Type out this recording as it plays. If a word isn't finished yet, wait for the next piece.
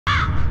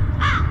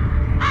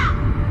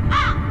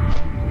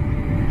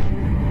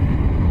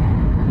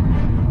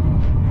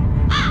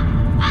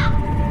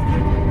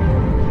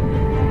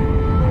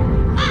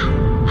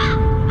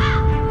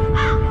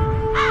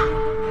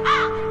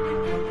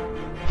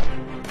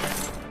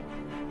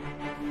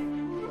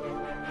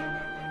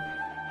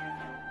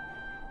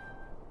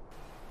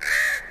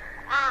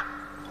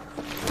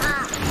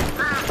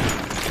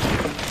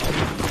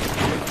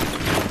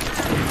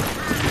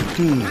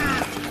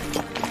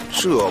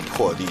这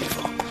破地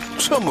方，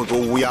这么多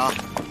乌鸦，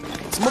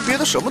怎么别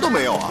的什么都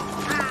没有啊？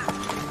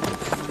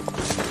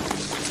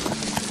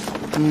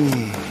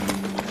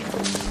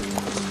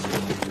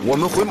我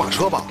们回马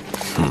车吧。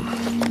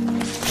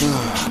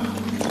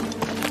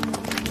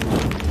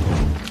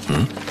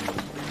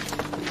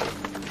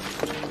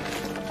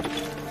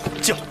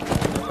叫。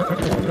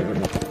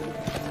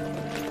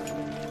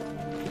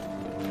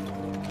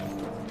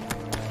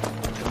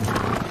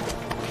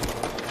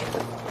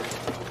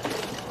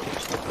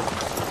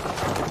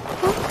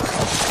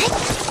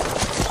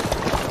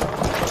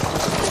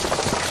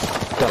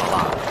戴老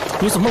大，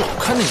你怎么老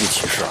看那些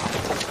骑士啊？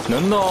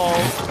难道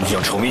你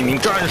想成为一名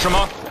战士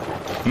吗？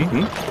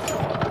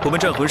我们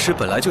战魂师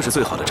本来就是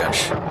最好的战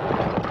士，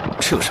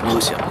这有什么好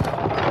羡慕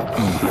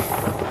的？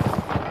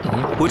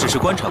我只是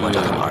观察观察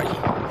他们而已。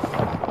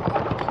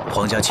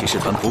皇家骑士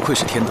团不愧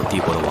是天斗帝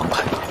国的王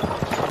牌，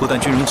不但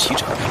军容齐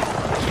整，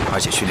而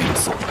且训练有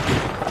素。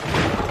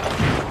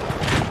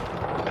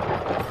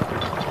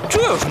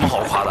这有什么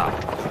好夸的？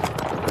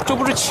这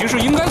不是骑士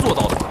应该做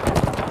到的吗？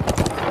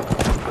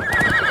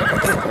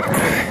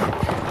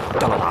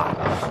戴老大，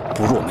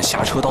不如我们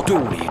下车到队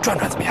伍里转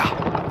转怎么样？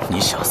你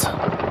小子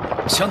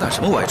想打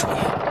什么歪主意？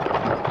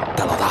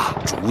戴老大，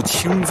竹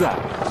青在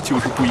就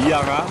是不一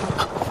样啊！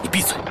你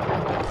闭嘴，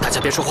大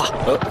家别说话。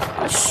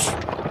嘘，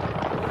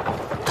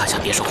大家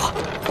别说话，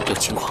有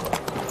情况。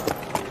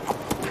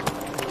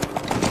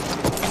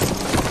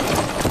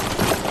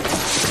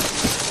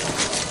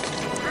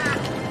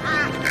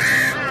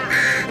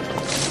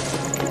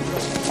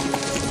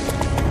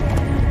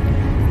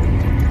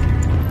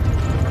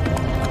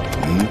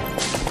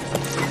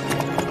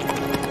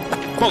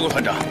报告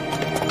团长，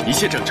一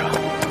切正常。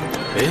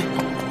哎，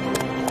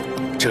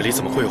这里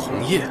怎么会有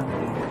红叶？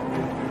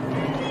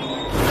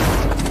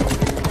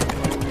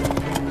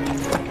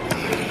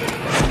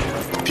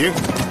停！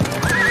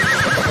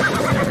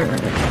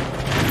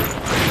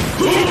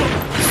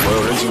所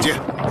有人请进。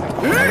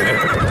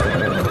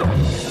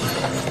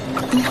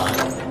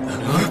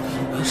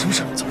什么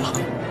事？怎么了？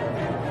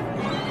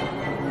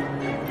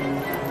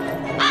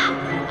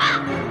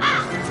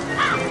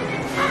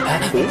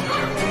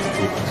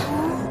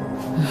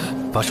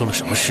发生了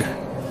什么事？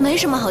没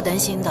什么好担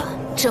心的，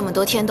这么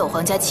多天斗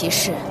皇家骑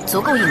士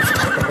足够应付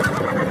他们。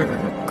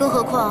更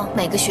何况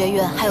每个学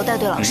院还有带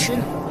队老师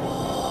呢。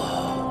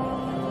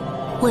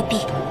未必。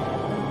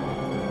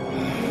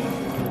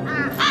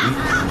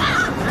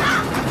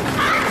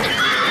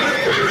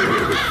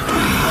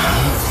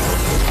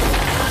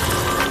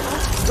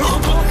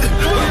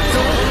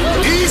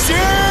滴血！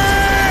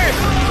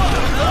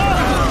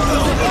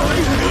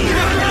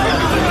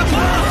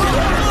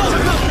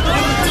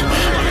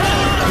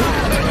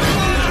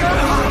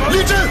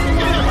立正！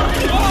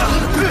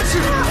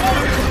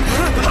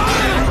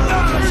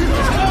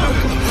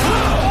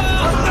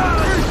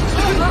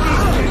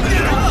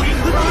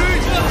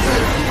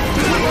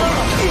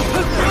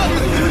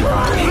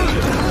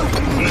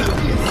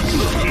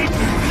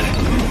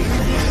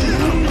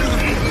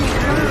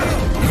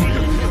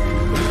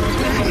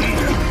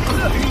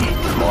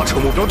马车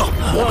目标到，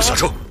我们下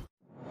车。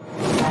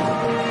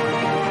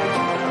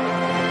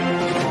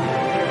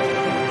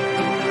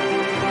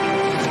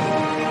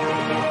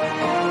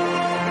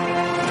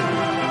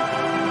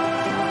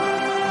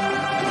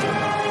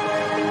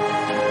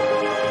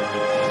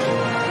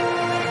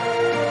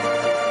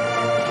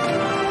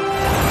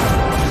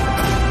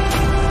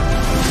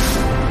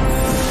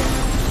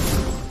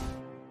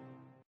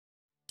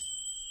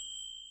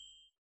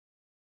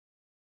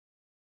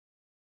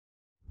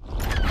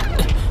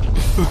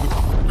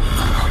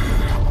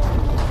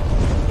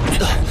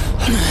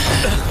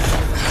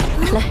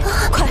来，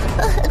快！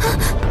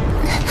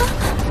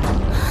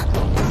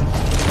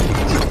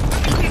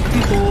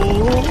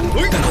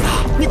戴老大，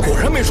你果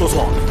然没说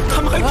错，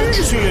他们还真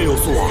是训练有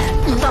素啊！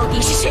到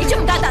底是谁这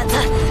么大胆子，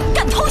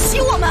敢偷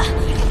袭我们？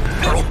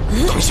二龙，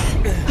等一下！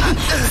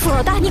傅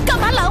老大，你干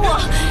嘛拦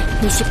我？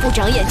那些不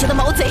长眼睛的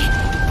毛贼，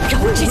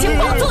让我直接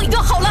暴揍一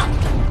顿好了。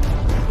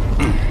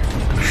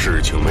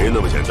事情没那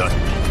么简单，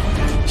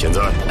现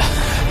在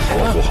保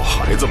护好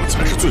孩子们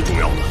才是最重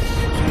要的。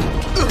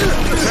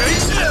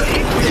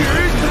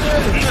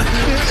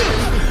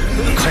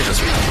看上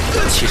去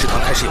骑士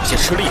团开始有些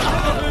吃力了。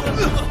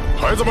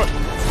孩子们，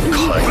开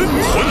魂！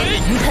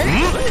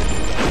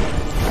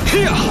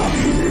嘿呀！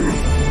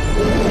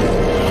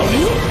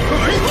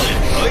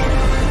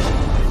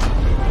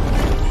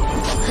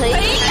嘿呀！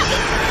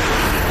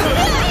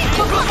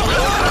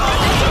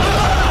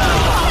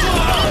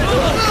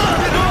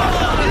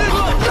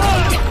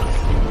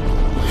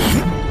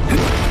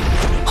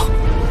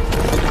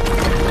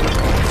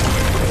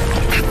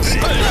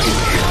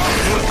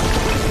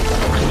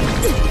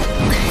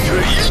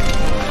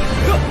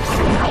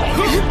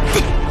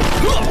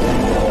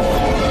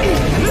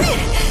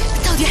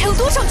到底还有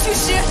多少巨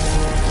石？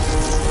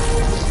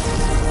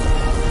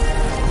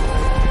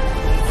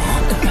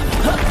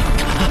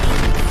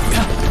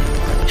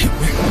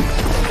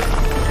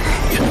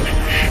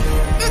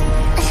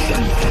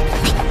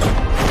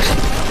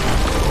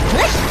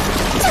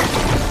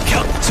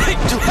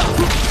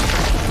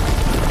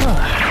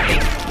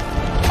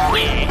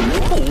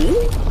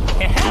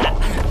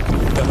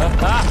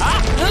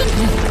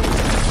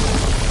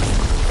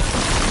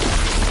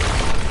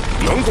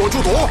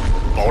就躲，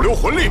保留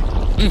魂力。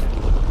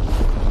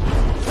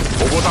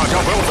不过大家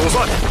不要走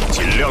散，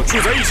尽量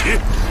聚在一起。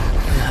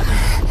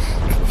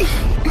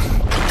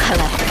看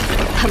来，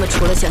他们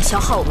除了想消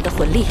耗我们的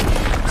魂力，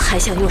还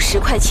想用石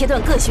块切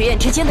断各学院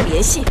之间的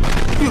联系。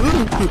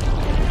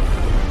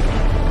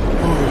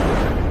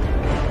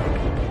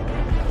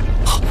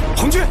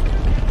彭俊，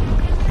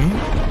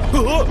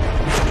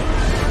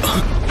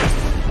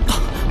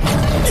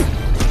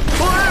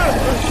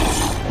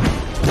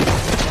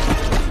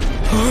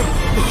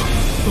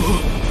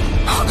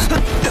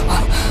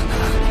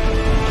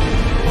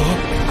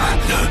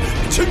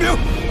秦明，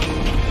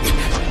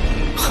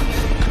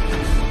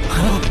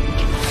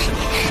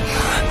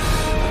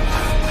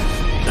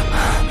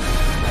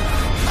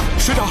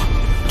学长，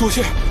多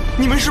谢，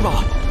你没事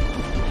吧？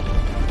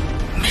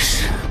没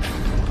事。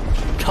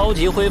超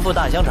级恢复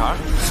大香肠。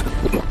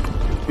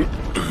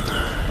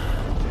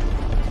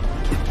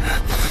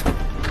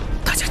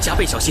大家加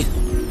倍小心，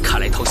看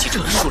来偷袭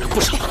者数量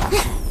不少。